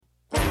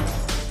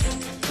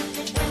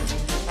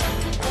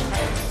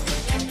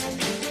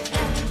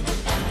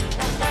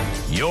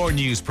Your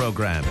news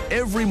program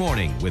every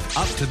morning with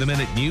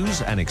up-to-the-minute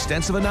news and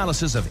extensive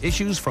analysis of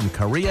issues from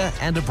Korea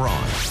and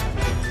abroad.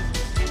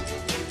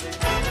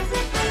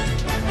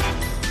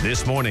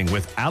 This morning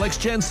with Alex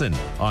Jensen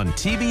on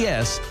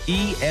TBS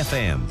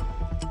EFM.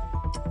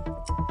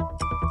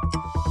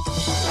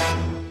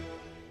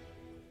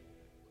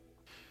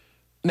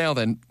 Now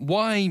then,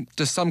 why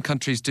do some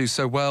countries do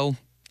so well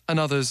and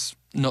others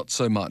not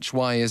so much?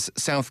 Why is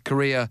South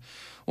Korea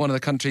one of the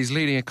country's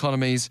leading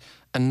economies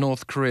and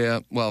North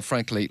Korea, well,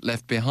 frankly,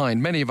 left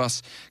behind? Many of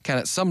us can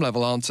at some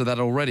level answer that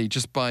already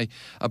just by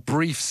a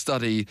brief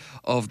study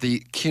of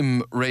the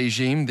Kim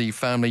regime, the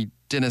family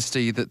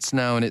dynasty that's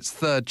now in its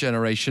third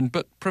generation.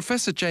 But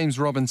Professor James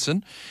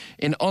Robinson,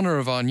 in honour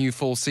of our new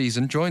fall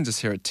season, joins us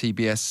here at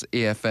TBS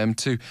EFM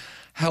to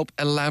help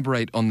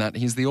elaborate on that.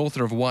 He's the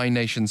author of Why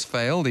Nations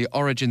Fail, The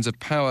Origins of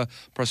Power,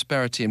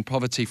 Prosperity and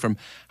Poverty from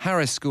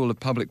Harris School of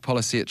Public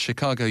Policy at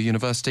Chicago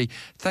University.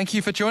 Thank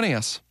you for joining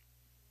us.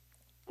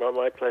 Well,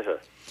 my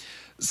pleasure.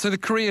 So the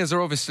Koreas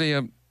are obviously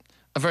a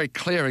very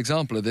clear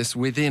example of this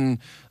within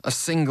a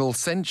single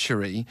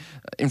century.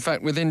 In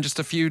fact, within just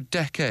a few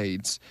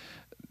decades.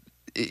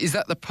 Is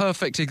that the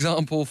perfect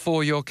example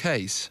for your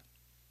case?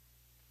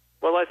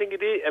 Well, I think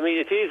it is. I mean,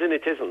 it is and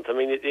it isn't. I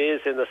mean, it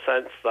is in the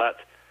sense that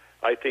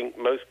I think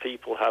most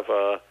people have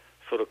a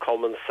sort of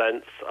common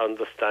sense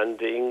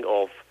understanding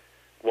of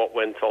what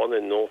went on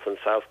in North and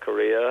South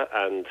Korea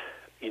and,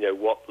 you know,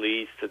 what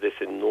leads to this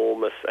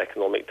enormous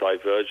economic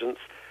divergence.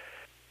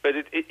 But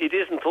it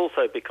isn't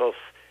also because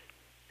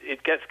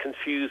it gets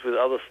confused with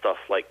other stuff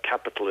like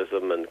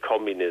capitalism and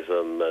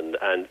communism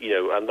and you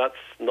know, and that's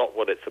not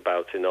what it's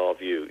about in our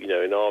view. You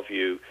know, in our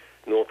view,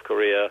 North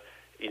Korea,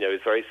 you know, is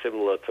very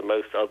similar to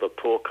most other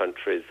poor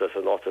countries that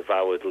are not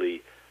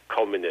avowedly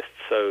communist.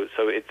 So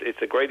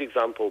it's a great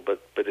example,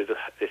 but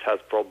it has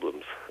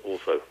problems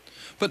also.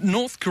 But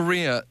North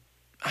Korea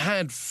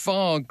had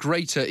far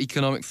greater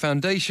economic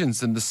foundations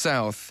than the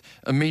South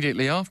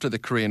immediately after the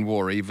Korean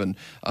War even.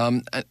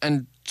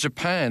 And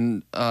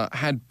Japan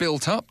had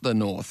built up the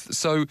North.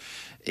 So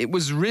it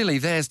was really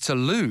theirs to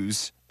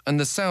lose and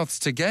the South's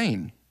to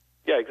gain.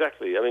 Yeah,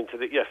 exactly. I mean,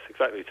 yes,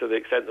 exactly. To the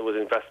extent there was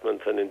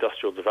investment and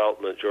industrial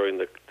development during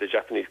the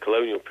Japanese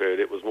colonial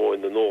period, it was more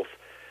in the North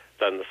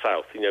than the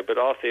South. You know, but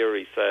our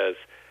theory says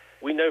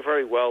we know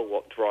very well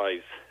what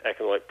drives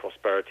economic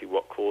prosperity,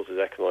 what causes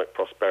economic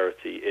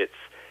prosperity. It's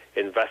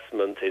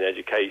investment in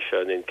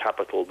education, in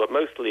capital, but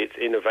mostly it's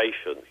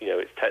innovation. You know,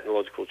 it's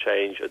technological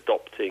change,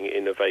 adopting,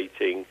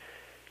 innovating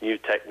new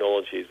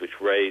technologies which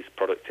raise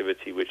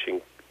productivity, which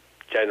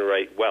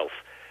generate wealth.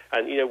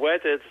 And, you know, where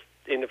does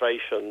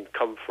innovation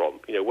come from?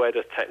 You know, where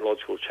does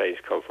technological change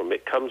come from?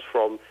 It comes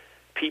from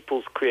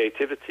people's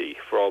creativity,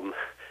 from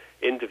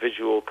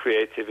individual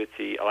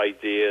creativity,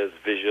 ideas,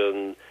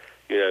 vision,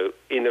 you know,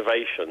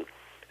 innovation.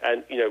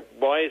 And, you know,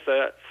 why is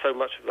there so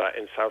much of that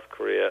in South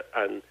Korea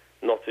and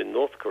not in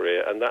North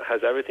Korea? And that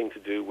has everything to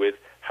do with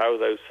how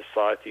those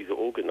societies are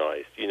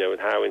organized, you know,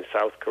 and how in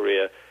South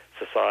Korea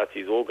society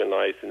is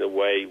organized in a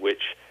way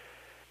which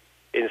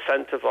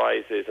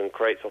incentivizes and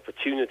creates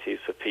opportunities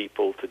for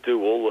people to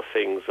do all the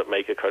things that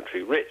make a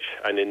country rich.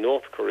 And in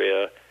North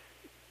Korea,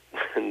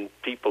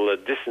 people are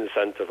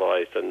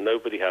disincentivized and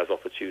nobody has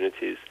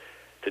opportunities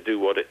to do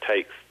what it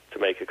takes to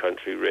make a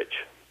country rich.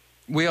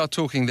 We are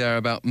talking there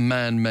about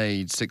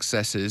man-made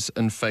successes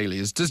and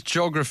failures. Does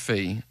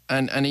geography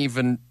and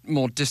even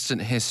more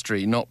distant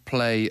history not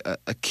play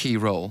a key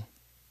role?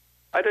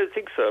 I don't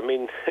think so. I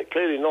mean,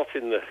 clearly not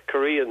in the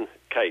Korean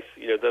case.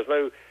 You know, there's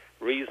no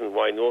reason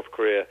why North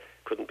Korea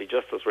couldn't be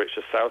just as rich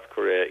as South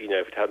Korea, you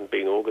know, if it hadn't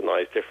been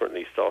organized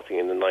differently starting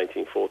in the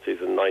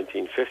 1940s and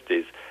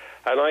 1950s.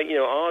 And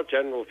our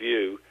general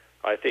view,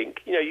 I think,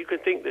 you know, you can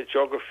think that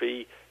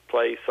geography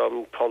plays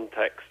some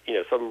context, you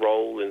know, some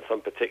role in some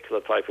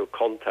particular type of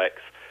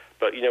context.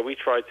 But, you know, we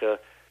try to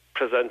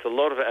present a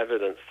lot of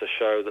evidence to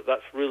show that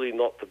that's really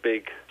not the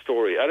big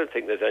story. I don't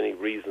think there's any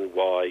reason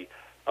why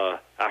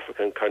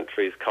African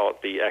countries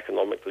can't be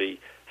economically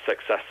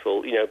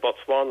successful. You know,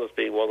 Botswana's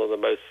been one of the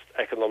most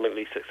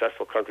economically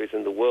successful countries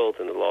in the world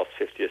in the last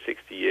 50 or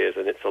 60 years,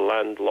 and it's a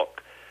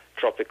landlocked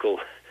tropical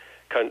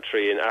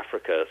country in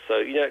Africa. So,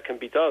 you know, it can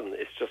be done.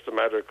 It's just a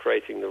matter of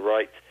creating the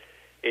right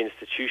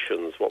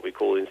institutions, what we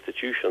call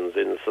institutions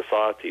in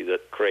society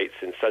that creates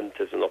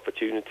incentives and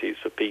opportunities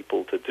for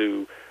people to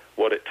do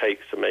what it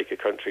takes to make a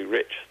country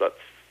rich.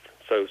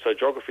 So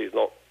geography is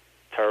not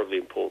terribly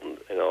important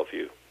in our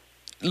view.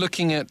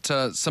 Looking at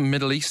some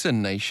Middle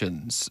Eastern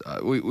nations,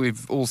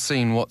 we've all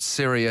seen what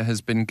Syria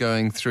has been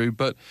going through,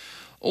 but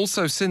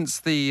also since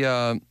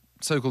the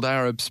so-called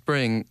Arab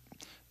Spring,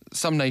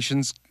 some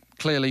nations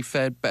clearly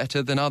fared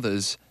better than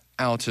others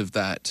out of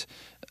that.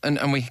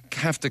 And we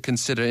have to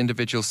consider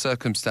individual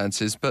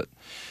circumstances, but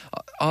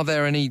are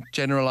there any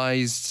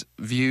generalized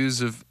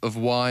views of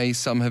why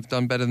some have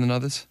done better than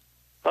others?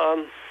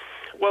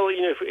 Well,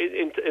 you know,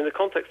 in the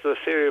context of the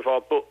theory of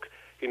our book,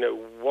 you know,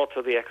 what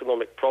are the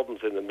economic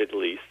problems in the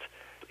Middle East?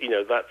 You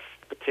know, that's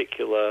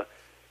particular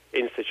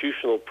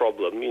institutional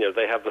problem. You know,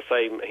 they have the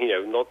same, you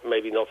know,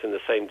 maybe not in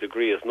the same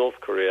degree as North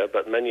Korea,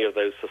 but many of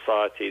those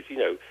societies, you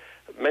know,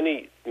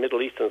 many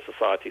Middle Eastern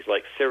societies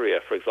like Syria,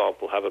 for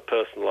example, have a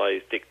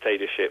personalized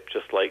dictatorship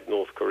just like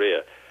North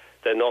Korea.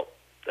 They're not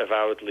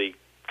avowedly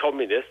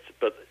communist,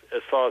 but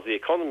as far as the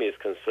economy is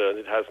concerned,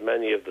 it has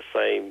many of the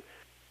same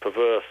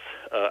perverse,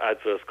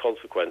 adverse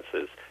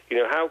consequences. You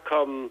know, how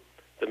come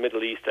the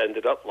Middle East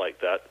ended up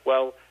like that?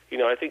 Well, you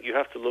know, I think you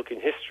have to look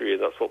in history,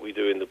 and that's what we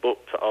do in the book,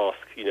 to ask,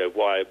 you know,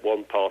 why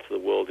one part of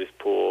the world is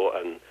poor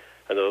and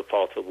another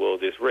part of the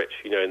world is rich.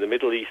 You know, in the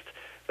Middle East,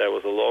 there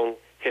was a long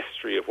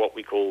history of what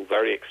we call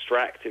very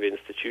extractive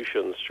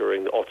institutions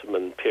during the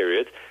Ottoman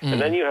period.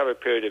 And then you have a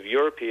period of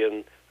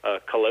European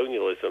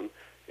colonialism,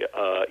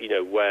 you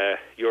know, where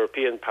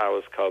European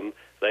powers come,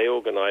 they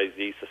organize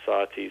these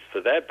societies for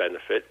their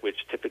benefit,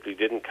 which typically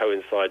didn't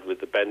coincide with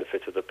the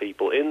benefit of the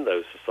people in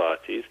those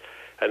societies.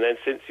 And then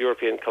since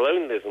European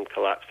colonialism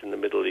collapsed in the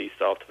Middle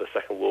East after the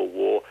Second World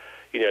War,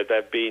 you know,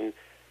 there have been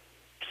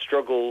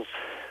struggles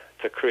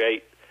to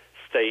create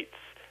states,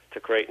 to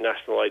create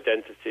national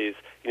identities,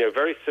 you know,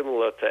 very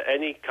similar to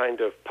any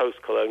kind of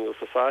post-colonial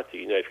society.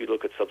 You know, if you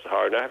look at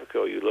sub-Saharan Africa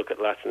or you look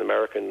at Latin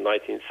America in the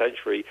 19th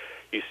century,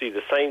 you see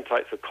the same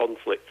types of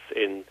conflicts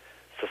in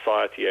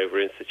society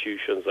over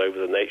institutions, over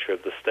the nature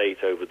of the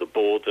state, over the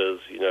borders,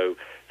 you know,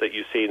 that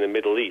you see in the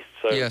Middle East.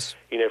 So, yes,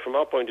 you know, from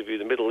our point of view,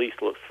 the Middle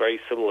East looks very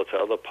similar to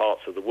other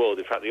parts of the world.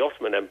 In fact, the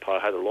Ottoman Empire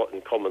had a lot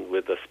in common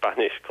with the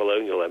Spanish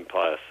colonial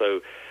empire.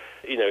 So,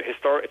 you know,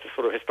 it's a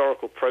sort of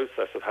historical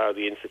process of how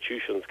the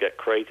institutions get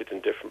created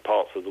in different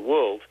parts of the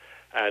world.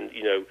 And,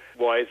 you know,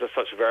 why is there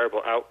such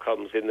variable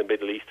outcomes in the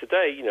Middle East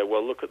today? You know,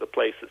 well, look at the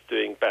place that's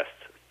doing best,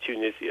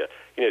 Tunisia.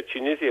 You know,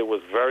 Tunisia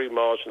was very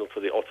marginal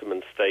to the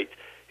Ottoman state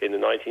in the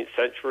 19th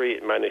century.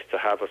 It managed to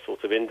have a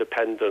sort of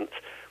independent,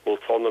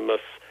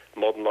 autonomous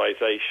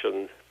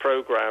modernization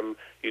program,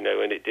 you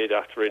know, and it did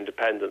after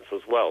independence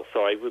as well.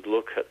 So I would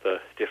look at the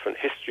different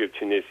history of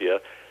Tunisia,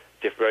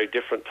 very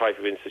different type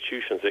of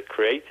institutions it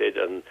created,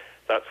 and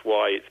that's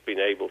why it's been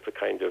able to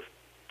kind of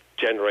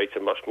generate a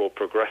much more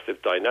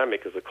progressive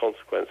dynamic as a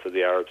consequence of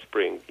the Arab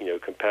Spring, you know,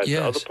 compared to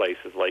other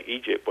places like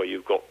Egypt, where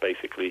you've got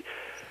basically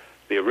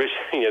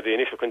the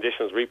initial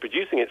conditions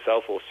reproducing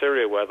itself, or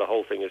Syria, where the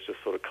whole thing has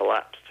just sort of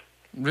collapsed.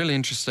 Really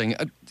interesting.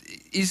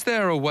 Is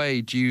there a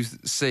way, do you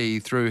see,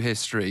 through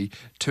history,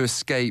 to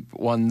escape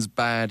one's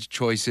bad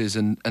choices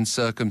and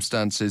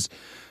circumstances?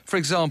 For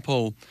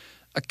example,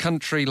 a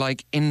country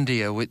like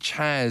India, which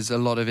has a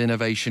lot of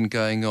innovation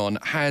going on,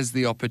 has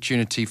the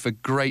opportunity for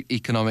great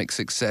economic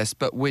success,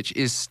 but which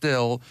is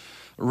still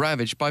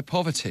ravaged by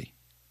poverty.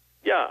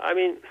 Yeah, I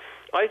mean,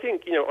 I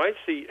think, you know, I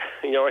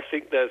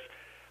think there's,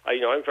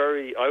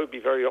 I would be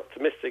very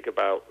optimistic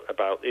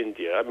about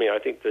India. I mean, I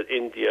think that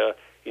India,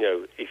 you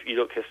know, if you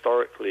look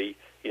historically,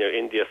 you know,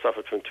 India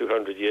suffered from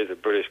 200 years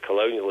of British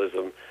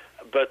colonialism,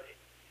 but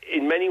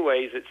in many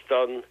ways it's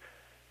done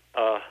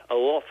a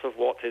lot of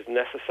what is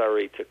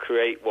necessary to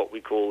create what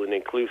we call an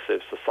inclusive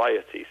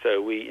society.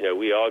 So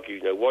we argue,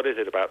 you know, what is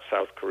it about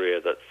South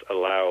Korea that's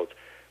allowed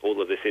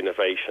all of this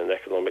innovation and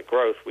economic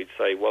growth? We'd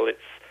say, well, it's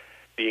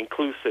the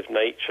inclusive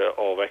nature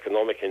of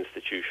economic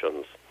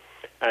institutions.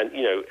 And,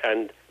 you know,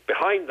 and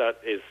behind that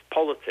is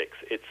politics.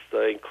 It's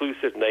the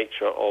inclusive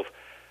nature of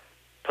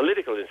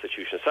political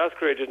institutions. South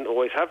Korea didn't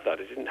always have that.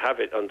 It didn't have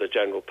it under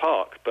General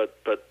Park, but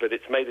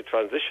it's made a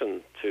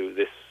transition to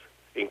this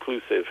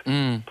inclusive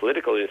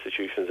political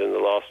institutions in the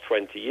last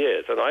 20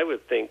 years. And I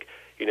would think,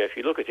 you know, if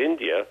you look at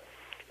India,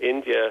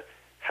 India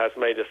has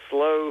made a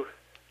slow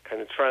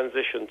kind of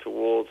transition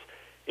towards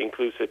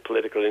inclusive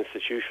political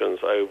institutions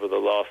over the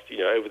last, you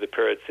know, over the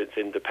period since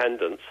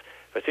independence,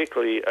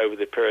 particularly over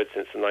the period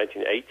since the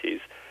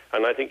 1980s.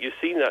 And I think you've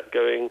seen that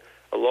going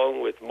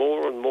along with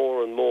more and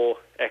more and more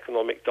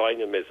economic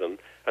dynamism.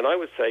 And I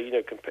would say, you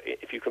know,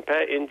 if you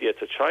compare India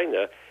to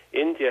China,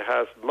 India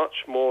has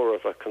much more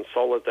of a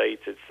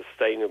consolidated,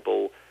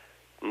 sustainable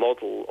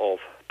model of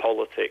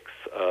politics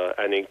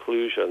and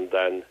inclusion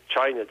than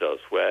China does,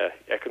 where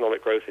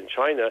economic growth in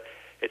China,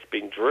 it's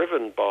been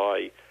driven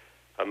by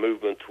a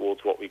movement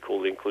towards what we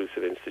call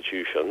inclusive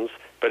institutions,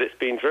 but it's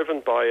been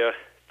driven by a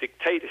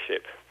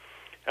dictatorship.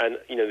 And,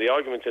 you know, the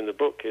argument in the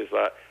book is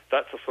that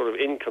that's a sort of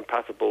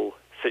incompatible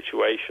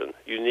situation.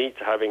 You need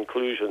to have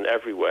inclusion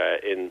everywhere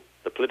in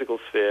the political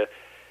sphere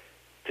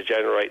to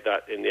generate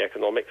that in the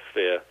economic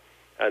sphere.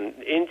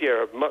 And India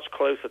are much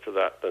closer to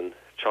that than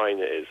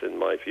China is, in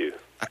my view.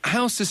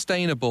 How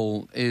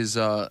sustainable is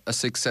a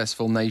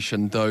successful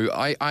nation, though?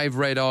 I've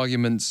read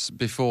arguments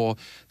before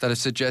that have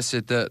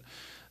suggested that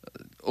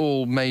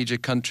all major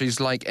countries,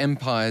 like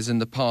empires in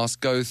the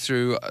past, go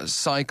through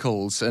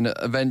cycles and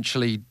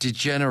eventually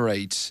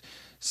degenerate,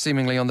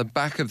 seemingly on the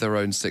back of their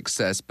own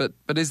success. But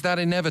is that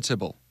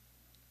inevitable?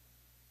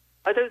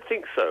 I don't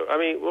think so. I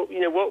mean, well, you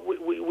know, what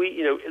we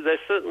you know, there's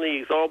certainly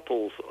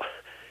examples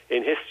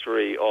in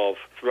history of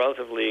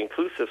relatively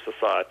inclusive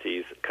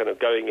societies kind of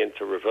going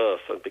into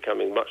reverse and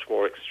becoming much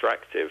more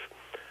extractive.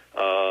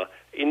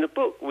 In the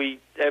book, we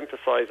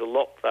emphasize a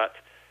lot that,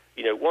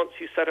 once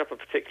you set up a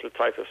particular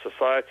type of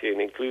society,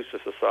 an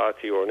inclusive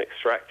society or an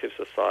extractive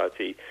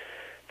society,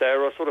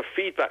 there are sort of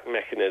feedback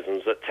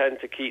mechanisms that tend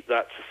to keep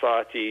that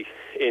society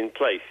in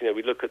place.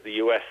 We look at the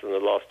US in the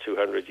last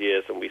 200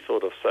 years and we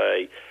sort of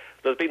say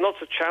there's been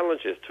lots of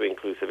challenges to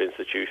inclusive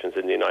institutions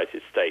in the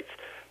United States,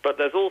 but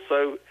there's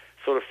also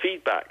sort of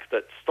feedback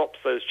that stops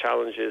those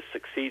challenges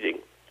succeeding.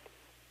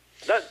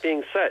 That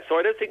being said, so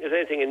I don't think there's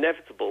anything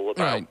inevitable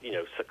about,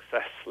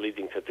 success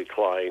leading to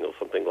decline or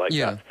something like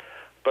that.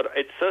 But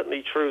it's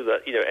certainly true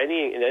that,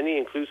 in any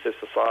inclusive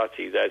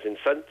society, there's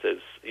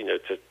incentives,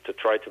 to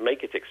try to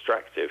make it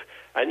extractive.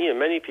 And,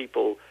 many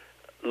people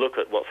look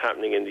at what's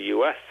happening in the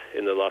U.S.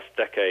 in the last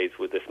decades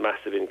with this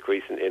massive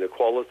increase in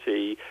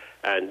inequality,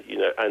 and,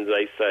 and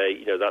they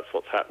say, that's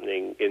what's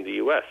happening in the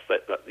U.S.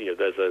 That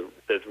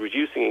there's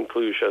reducing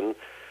inclusion,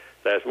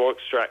 there's more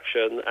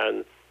extraction,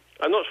 and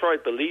I'm not sure I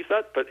believe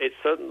that, but it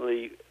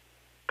certainly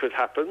could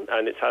happen,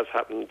 and it has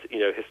happened,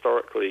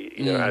 historically,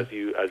 as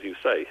you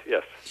say,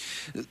 yes.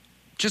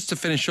 Just to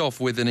finish off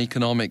with an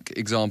economic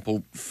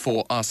example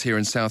for us here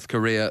in South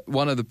Korea,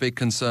 one of the big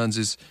concerns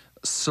is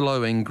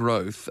slowing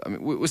growth. I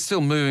mean, we're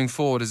still moving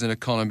forward as an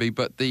economy,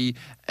 but the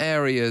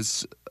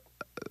areas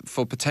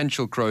for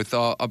potential growth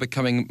are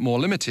becoming more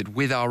limited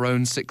with our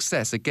own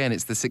success. Again,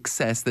 it's the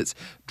success that's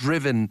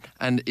driven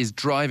and is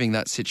driving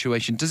that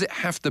situation. Does it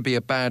have to be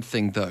a bad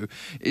thing, though?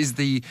 Is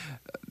the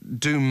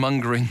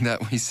doom-mongering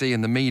that we see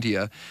in the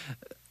media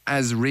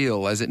as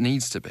real as it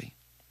needs to be?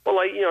 Well,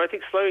 I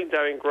think slowing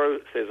down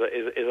growth is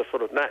a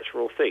sort of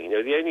natural thing.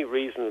 The only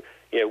reason,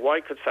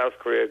 why could South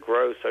Korea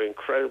grow so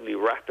incredibly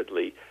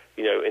rapidly,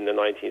 in the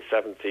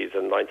 1970s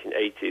and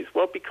 1980s?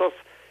 Well, because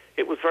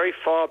it was very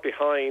far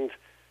behind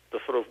the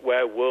sort of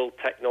where world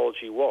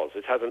technology was.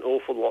 It had an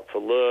awful lot to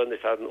learn. It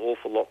had an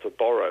awful lot to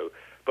borrow.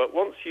 But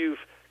once you've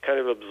kind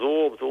of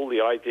absorbed all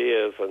the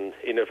ideas and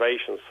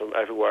innovations from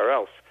everywhere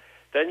else,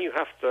 then you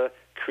have to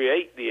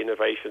create the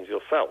innovations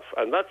yourself.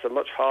 And that's a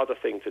much harder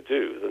thing to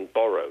do than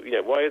borrow.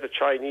 Why are the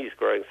Chinese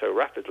growing so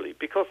rapidly?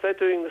 Because they're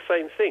doing the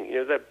same thing.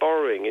 They're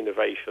borrowing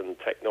innovation,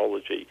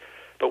 technology.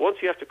 But once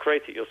you have to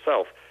create it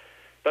yourself,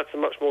 that's a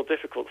much more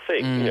difficult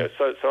thing.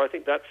 So I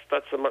think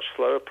that's a much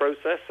slower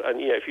process.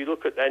 And, if you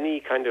look at any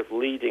kind of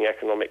leading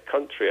economic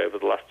country over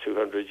the last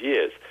 200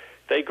 years,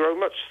 they grow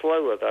much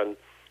slower than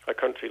a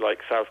country like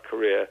South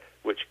Korea,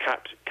 which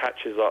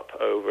catches up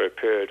over a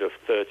period of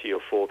 30 or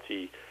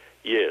 40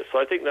 years. So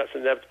I think that's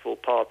an inevitable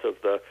part of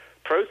the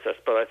process.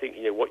 But I think,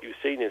 what you've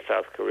seen in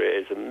South Korea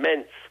is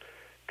immense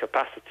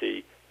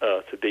capacity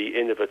to be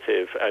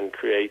innovative and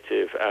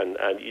creative and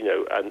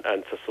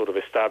to sort of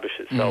establish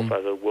itself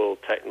as a world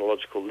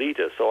technological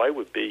leader. So I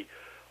would be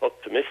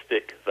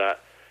optimistic that,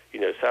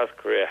 South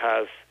Korea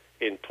has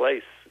in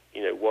place,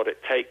 what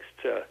it takes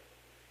to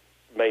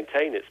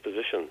maintain its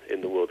position in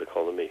the world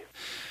economy.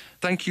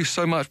 Thank you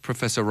so much,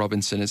 Professor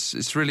Robinson.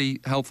 It's really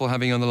helpful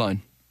having you on the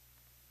line.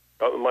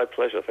 Oh, my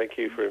pleasure. Thank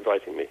you for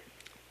inviting me.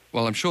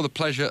 Well, I'm sure the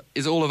pleasure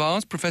is all of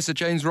ours. Professor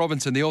James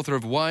Robinson, the author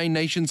of Why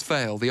Nations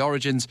Fail, The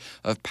Origins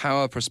of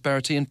Power,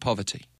 Prosperity and Poverty.